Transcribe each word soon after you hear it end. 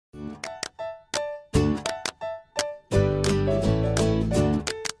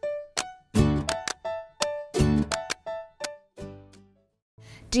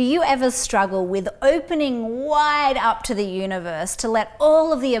Do you ever struggle with opening wide up to the universe to let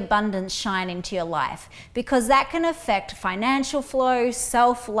all of the abundance shine into your life? Because that can affect financial flow,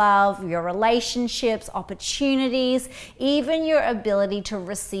 self-love, your relationships, opportunities, even your ability to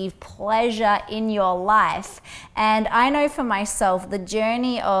receive pleasure in your life. And I know for myself, the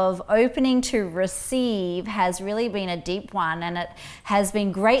journey of opening to receive has really been a deep one, and it has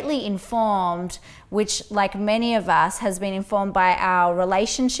been greatly informed, which, like many of us, has been informed by our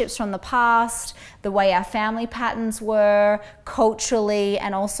relationships from the past, the way our family patterns were, culturally,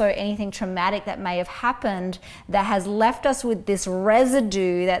 and also anything traumatic that may have happened that has left us with this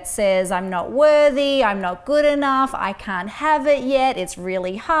residue that says, I'm not worthy, I'm not good enough, I can't have it yet, it's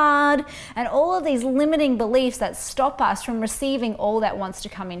really hard, and all of these limiting beliefs that stop us from receiving all that wants to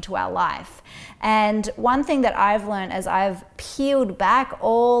come into our life. And one thing that I've learned as I've peeled back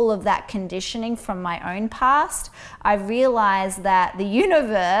all of that conditioning from my own past, I've realized that the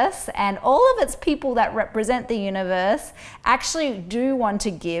universe and all of its people that represent the universe actually do want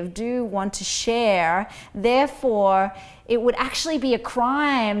to give, do want to share. Therefore, it would actually be a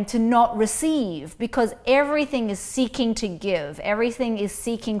crime to not receive, because everything is seeking to give. Everything is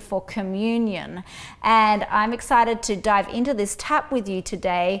seeking for communion. And I'm excited to dive into this tap with you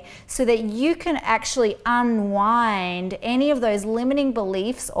today so that you can actually unwind any of those limiting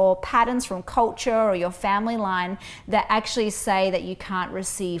beliefs or patterns from culture or your family line that actually say that you can't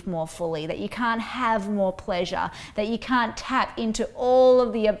receive more fully, that you can't have more pleasure, that you can't tap into all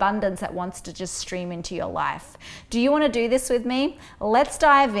of the abundance that wants to just stream into your life. Do you want to do this with me? Let's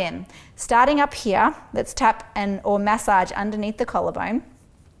dive in. Starting up here, let's tap or massage underneath the collarbone.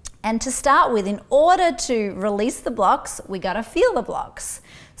 And to start with, in order to release the blocks, we got to feel the blocks.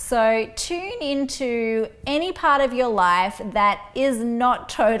 So tune into any part of your life that is not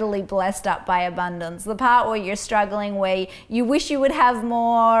totally blessed up by abundance. The part where you're struggling, where you wish you would have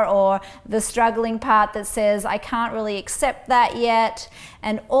more, or the struggling part that says, I can't really accept that yet.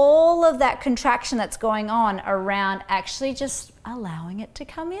 And all of that contraction that's going on around actually just allowing it to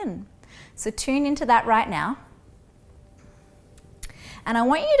come in. So tune into that right now. And I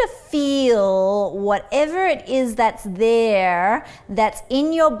want you to feel whatever it is that's there, that's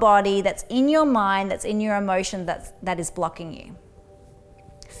in your body, that's in your mind, that's in your emotion, that is blocking you.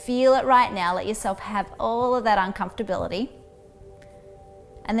 Feel it right now. Let yourself have all of that uncomfortability.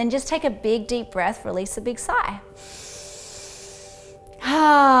 And then just take a big, deep breath, release a big sigh.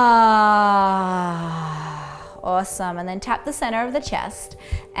 Awesome. And then tap the center of the chest,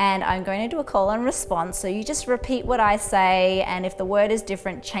 and I'm going to do a call and response. So you just repeat what I say, and if the word is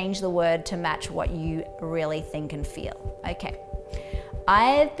different, change the word to match what you really think and feel. Okay.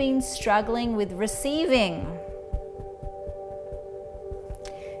 I've been struggling with receiving.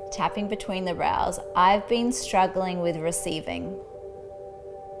 Tapping between the brows. I've been struggling with receiving.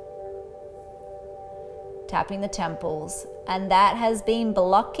 Tapping the temples, and that has been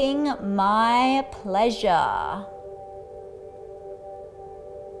blocking my pleasure.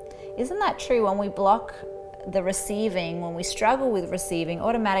 Isn't that true? When we block the receiving, when we struggle with receiving,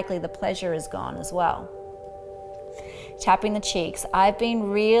 automatically the pleasure is gone as well. Tapping the cheeks. I've been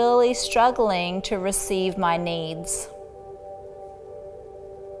really struggling to receive my needs.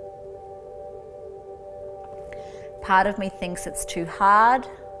 Part of me thinks it's too hard.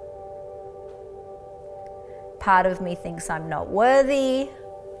 Part of me thinks I'm not worthy.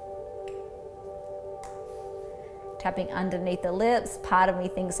 Tapping underneath the lips. Part of me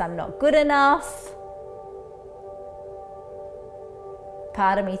thinks I'm not good enough.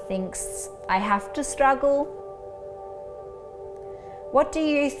 Part of me thinks I have to struggle. What do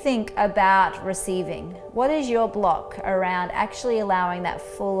you think about receiving? What is your block around actually allowing that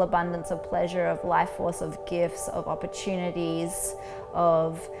full abundance of pleasure, of life force, of gifts, of opportunities,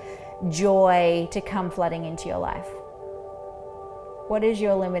 of joy to come flooding into your life? What is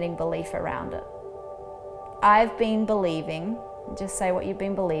your limiting belief around it? I've been believing. Just say what you've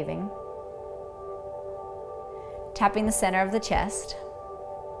been believing. Tapping the center of the chest.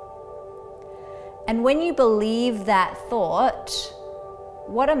 And when you believe that thought,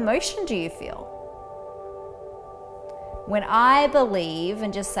 what emotion do you feel? When I believe,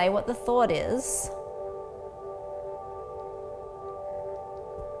 and just say what the thought is,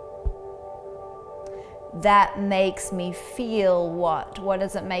 that makes me feel what? What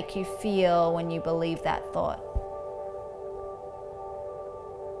does it make you feel when you believe that thought?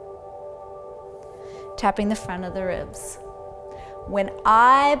 Tapping the front of the ribs. When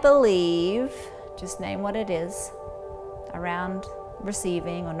I believe, just name what it is, around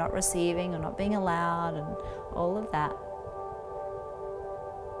receiving or not being allowed and all of that.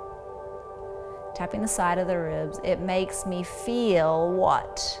 Tapping the side of the ribs. It makes me feel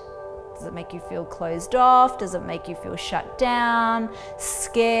what? Does it make you feel closed off? Does it make you feel shut down,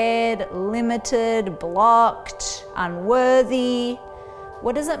 scared, limited, blocked, unworthy?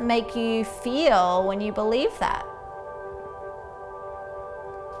 What does it make you feel when you believe that?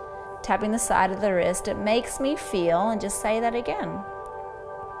 Tapping the side of the wrist. It makes me feel, and just say that again.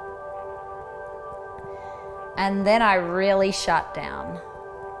 And then I really shut down.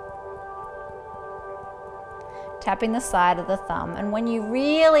 Tapping the side of the thumb. And when you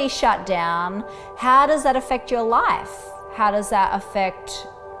really shut down, how does that affect your life? How does that affect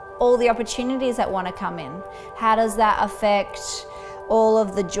all the opportunities that want to come in? How does that affect all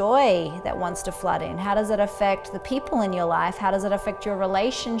of the joy that wants to flood in? How does it affect the people in your life? How does it affect your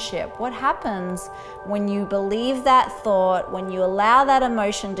relationship? What happens when you believe that thought, when you allow that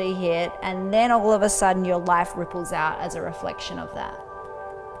emotion to hit, and then all of a sudden your life ripples out as a reflection of that?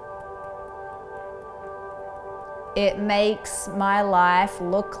 It makes my life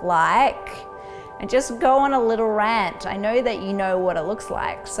look like, and just go on a little rant. I know that you know what it looks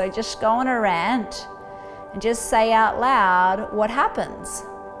like, so just go on a rant and just say out loud what happens.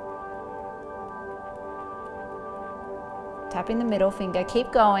 Tapping the middle finger, keep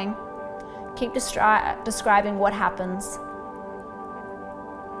going. Keep describing what happens.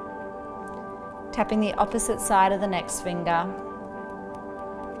 Tapping the opposite side of the next finger.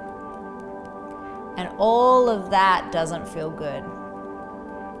 And all of that doesn't feel good.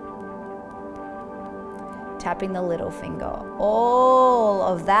 Tapping the little finger. All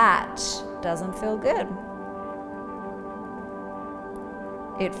of that doesn't feel good.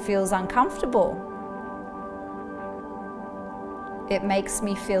 It feels uncomfortable. It makes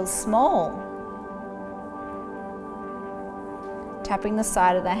me feel small. Tapping the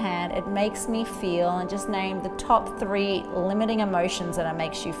side of the hand. It makes me feel, and just name the top 3 limiting emotions that it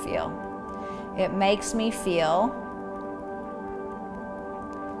makes you feel. It makes me feel.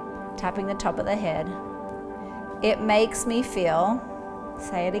 Tapping the top of the head. It makes me feel.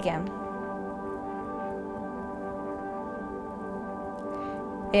 Say it again.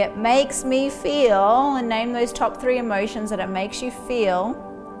 It makes me feel, and name those top 3 emotions that it makes you feel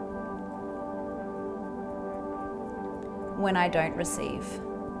when I don't receive.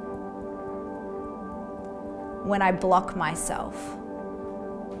 When I block myself.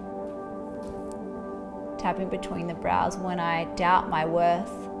 Tapping between the brows. When I doubt my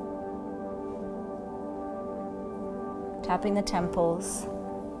worth. Tapping the temples.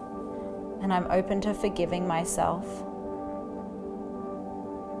 And I'm open to forgiving myself.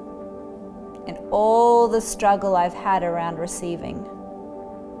 And all the struggle I've had around receiving.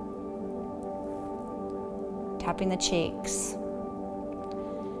 Tapping the cheeks.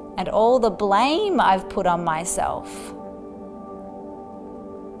 And all the blame I've put on myself.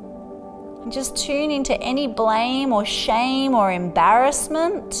 And just tune into any blame or shame or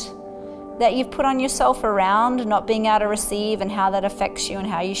embarrassment that you've put on yourself around not being able to receive, and how that affects you and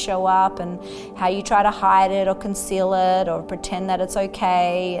how you show up and how you try to hide it or conceal it or pretend that it's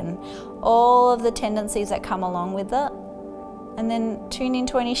okay, and all of the tendencies that come along with it. And then tune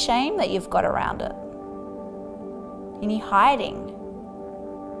into any shame that you've got around it, any hiding.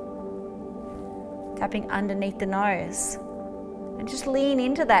 Tapping underneath the nose. And just lean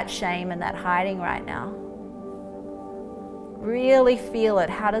into that shame and that hiding right now. Really feel it.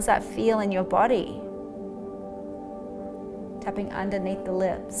 How does that feel in your body? Tapping underneath the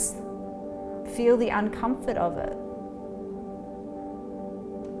lips. Feel the uncomfort of it.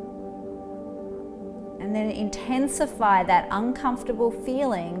 And then intensify that uncomfortable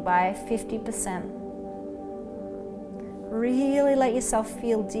feeling by 50%. Really let yourself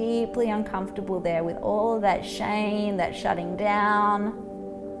feel deeply uncomfortable there with all of that shame, that shutting down,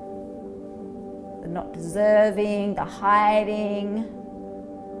 the not deserving, the hiding,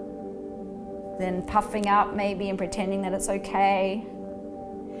 then puffing up maybe and pretending that it's okay.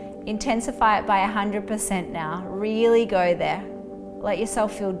 Intensify it by 100% now. Really go there. Let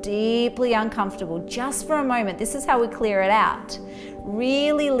yourself feel deeply uncomfortable just for a moment. This is how we clear it out.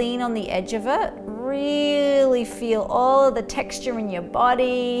 Really lean on the edge of it. Really feel all of the texture in your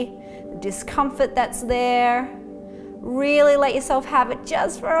body, the discomfort that's there. Really let yourself have it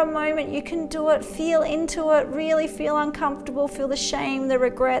just for a moment. You can do it. Feel into it. Really feel uncomfortable. Feel the shame, the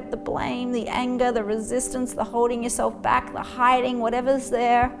regret, the blame, the anger, the resistance, the holding yourself back, the hiding, whatever's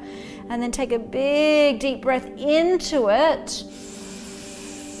there. And then take a big deep breath into it.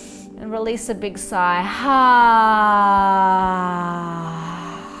 And release a big sigh.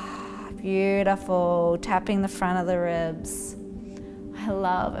 Beautiful. Tapping the front of the ribs. I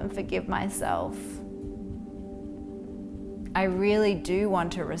love and forgive myself. I really do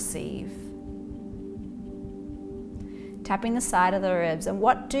want to receive. Tapping the side of the ribs. And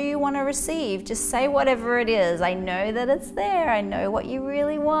what do you want to receive? Just say whatever it is. I know that it's there. I know what you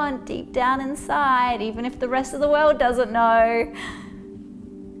really want deep down inside, even if the rest of the world doesn't know.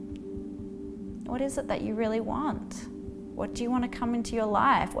 What is it that you really want? What do you want to come into your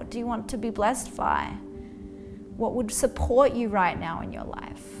life? What do you want to be blessed by? What would support you right now in your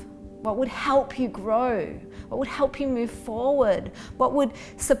life? What would help you grow? What would help you move forward? What would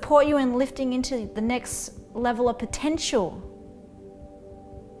support you in lifting into the next level of potential?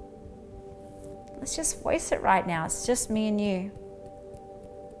 Let's just voice it right now. It's just me and you.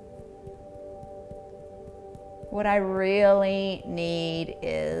 What I really need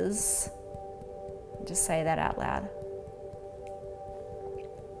is, just say that out loud.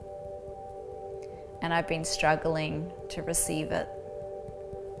 And I've been struggling to receive it.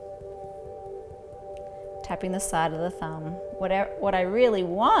 Tapping the side of the thumb. What I really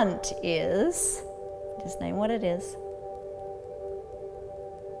want is, just name what it is.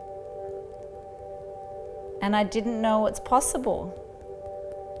 And I didn't know it's possible.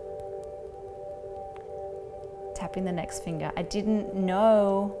 Tapping the next finger. I didn't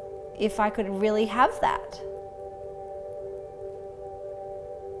know if I could really have that.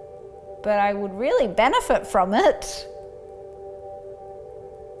 But I would really benefit from it.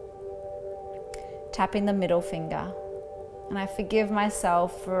 Tapping the middle finger. And I forgive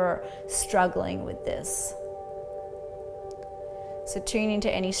myself for struggling with this. So tune into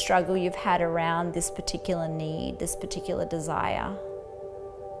any struggle you've had around this particular need, this particular desire,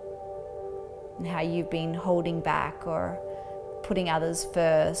 and how you've been holding back or putting others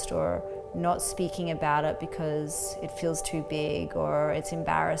first or not speaking about it because it feels too big or it's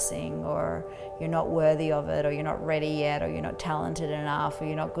embarrassing or you're not worthy of it or you're not ready yet or you're not talented enough or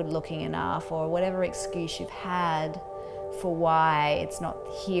you're not good looking enough or whatever excuse you've had for why it's not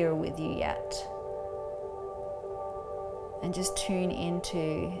here with you yet. And just tune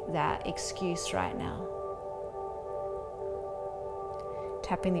into that excuse right now.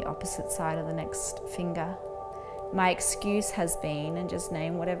 Tapping the opposite side of the next finger. My excuse has been, and just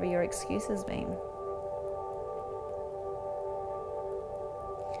name whatever your excuse has been.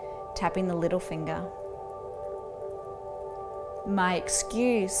 Tapping the little finger. My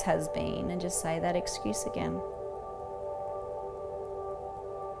excuse has been, and just say that excuse again.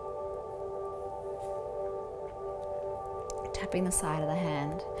 Tapping the side of the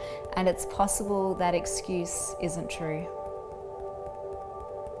hand. And it's possible that excuse isn't true.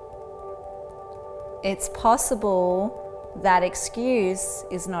 It's possible that excuse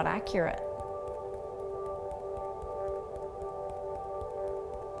is not accurate.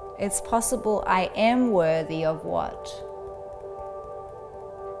 It's possible I am worthy of what?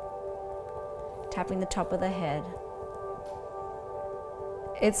 Tapping the top of the head.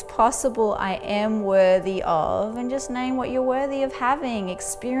 It's possible I am worthy of, and just name what you're worthy of having,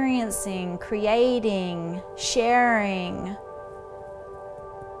 experiencing, creating, sharing.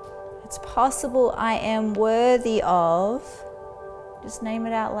 It's possible I am worthy of, just name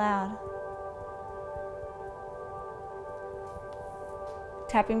it out loud.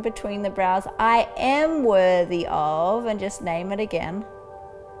 Tapping between the brows, I am worthy of, and just name it again.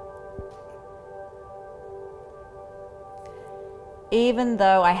 Even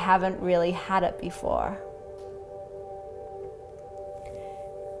though I haven't really had it before.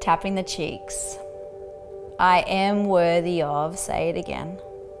 Tapping the cheeks, I am worthy of, say it again.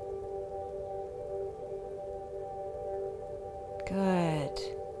 Good.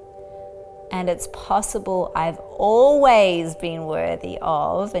 And it's possible I've always been worthy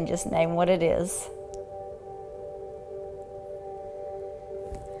of, and just name what it is.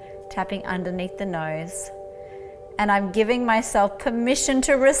 Tapping underneath the nose. And I'm giving myself permission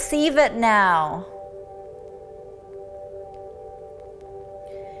to receive it now.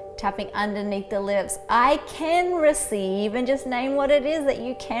 Tapping underneath the lips. I can receive, and just name what it is that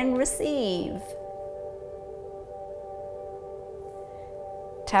you can receive.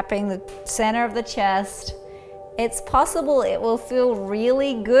 Tapping the center of the chest. It's possible it will feel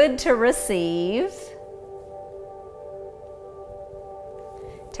really good to receive.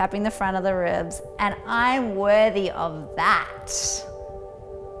 Tapping the front of the ribs. And I'm worthy of that.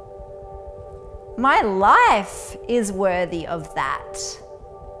 My life is worthy of that.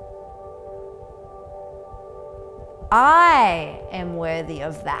 I am worthy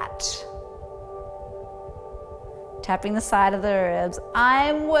of that. Tapping the side of the ribs.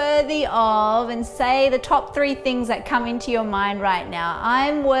 I'm worthy of, and say the top 3 things that come into your mind right now.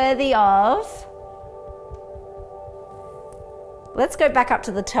 I'm worthy of. Let's go back up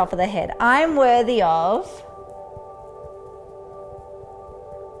to the top of the head. I'm worthy of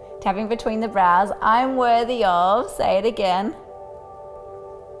Tapping between the brows. I'm worthy of, say it again.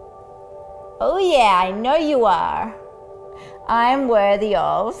 Oh yeah, I know you are. I'm worthy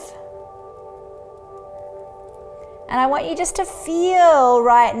of. And I want you just to feel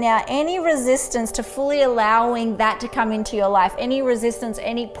right now any resistance to fully allowing that to come into your life. Any resistance,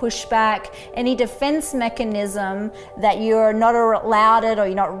 any pushback, any defense mechanism that you're not allowed it or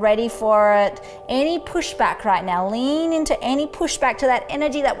you're not ready for it. Any pushback right now. Lean into any pushback to that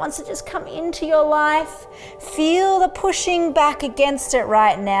energy that wants to just come into your life. Feel the pushing back against it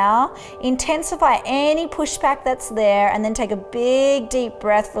right now. Intensify any pushback that's there, and then take a big deep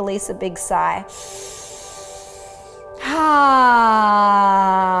breath, release a big sigh.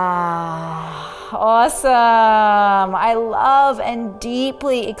 Awesome. I love and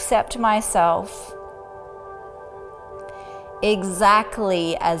deeply accept myself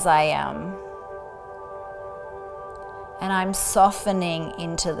exactly as I am. And I'm softening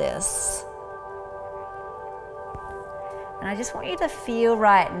into this. And I just want you to feel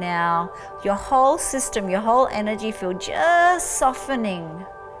right now your whole system, your whole energy field just softening,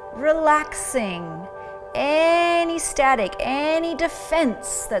 relaxing. Any static, any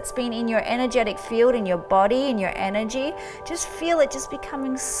defense that's been in your energetic field, in your body, in your energy, just feel it just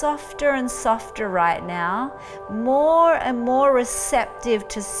becoming softer and softer right now. More and more receptive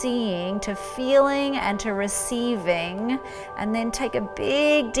to seeing, to feeling, and to receiving. And then take a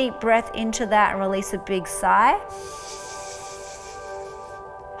big deep breath into that and release a big sigh.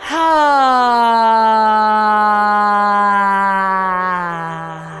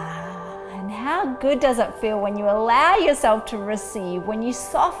 How good does it feel when you allow yourself to receive, when you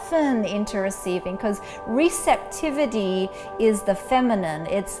soften into receiving? Because receptivity is the feminine,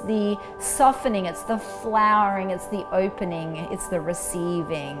 it's the softening, it's the flowering, it's the opening, it's the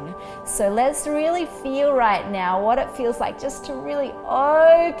receiving. So let's really feel right now what it feels like just to really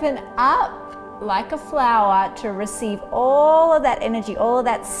open up like a flower to receive all of that energy, all of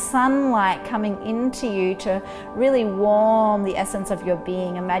that sunlight coming into you to really warm the essence of your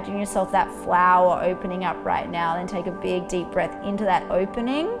being. Imagine yourself that flower opening up right now. Then take a big deep breath into that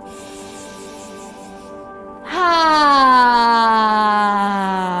opening.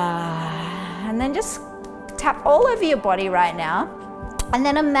 And then just tap all over your body right now. And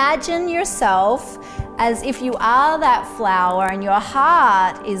then imagine yourself as if you are that flower and your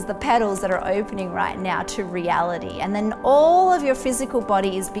heart is the petals that are opening right now to reality. And then all of your physical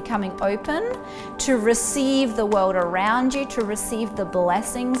body is becoming open to receive the world around you, to receive the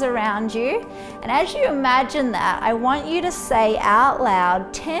blessings around you. And as you imagine that, I want you to say out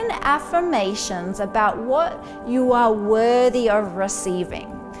loud 10 affirmations about what you are worthy of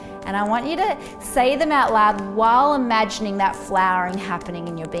receiving. And I want you to say them out loud while imagining that flowering happening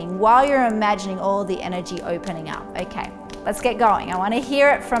in your being, while you're imagining all the energy opening up. Okay, let's get going. I want to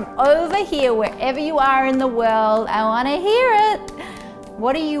hear it from over here, wherever you are in the world. I want to hear it.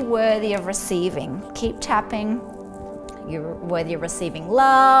 What are you worthy of receiving? Keep tapping. You're worthy of receiving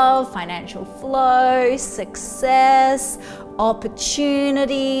love, financial flow, success,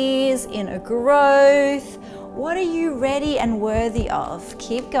 opportunities, inner growth. What are you ready and worthy of?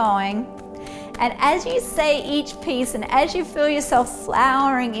 Keep going. And as you say each piece and as you feel yourself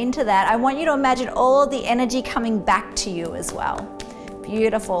flowering into that, I want you to imagine all the energy coming back to you as well.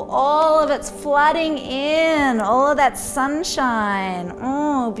 Beautiful. All of it's flooding in, all of that sunshine.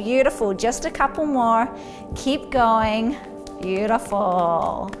 Oh, beautiful. Just a couple more. Keep going.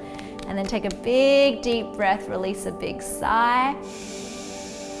 Beautiful. And then take a big deep breath, release a big sigh.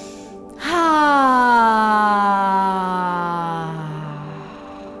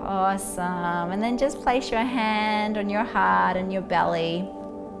 Awesome. And then just place your hand on your heart and your belly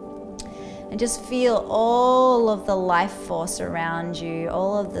and just feel all of the life force around you,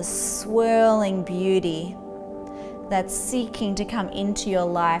 all of the swirling beauty that's seeking to come into your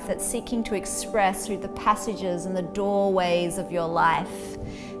life, that's seeking to express through the passages and the doorways of your life.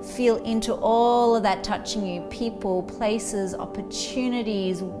 Feel into all of that touching you, people, places,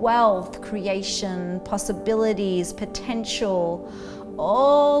 opportunities, wealth, creation, possibilities, potential,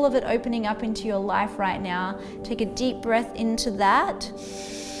 all of it opening up into your life right now. Take a deep breath into that.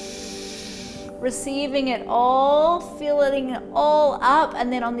 Receiving it all, filling it all up,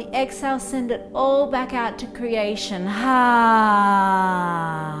 and then on the exhale, send it all back out to creation.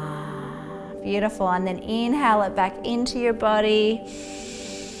 Beautiful. And then inhale it back into your body.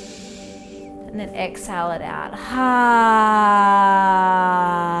 And then exhale it out.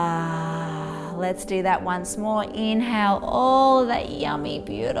 Let's do that once more. Inhale all of that yummy,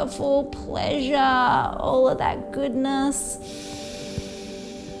 beautiful pleasure, all of that goodness.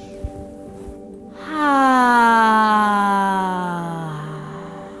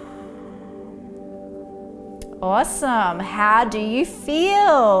 Awesome. How do you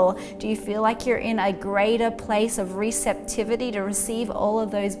feel? Do you feel like you're in a greater place of receptivity to receive all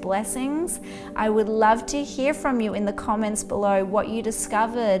of those blessings? I would love to hear from you in the comments below what you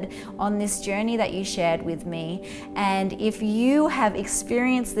discovered on this journey that you shared with me. And if you have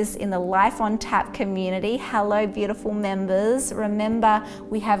experienced this in the Life on Tap community, hello beautiful members. Remember,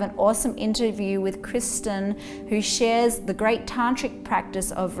 we have an awesome interview with Kristen who shares the great tantric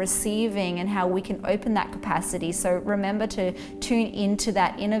practice of receiving and how we can open that capacity. So remember to tune into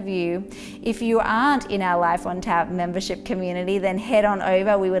that interview. If you aren't in our Life on Tap membership community, then head on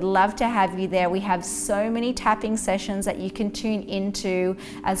over. We would love to have you there. We have so many tapping sessions that you can tune into,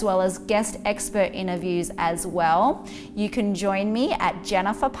 as well as guest expert interviews as well. You can join me at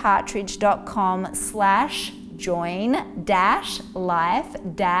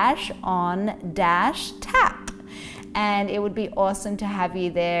jenniferpartridge.com/join-life-on-tap. And it would be awesome to have you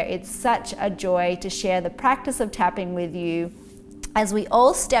there. It's such a joy to share the practice of tapping with you as we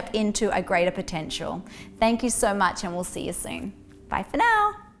all step into a greater potential. Thank you so much, and we'll see you soon. Bye for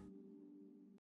now.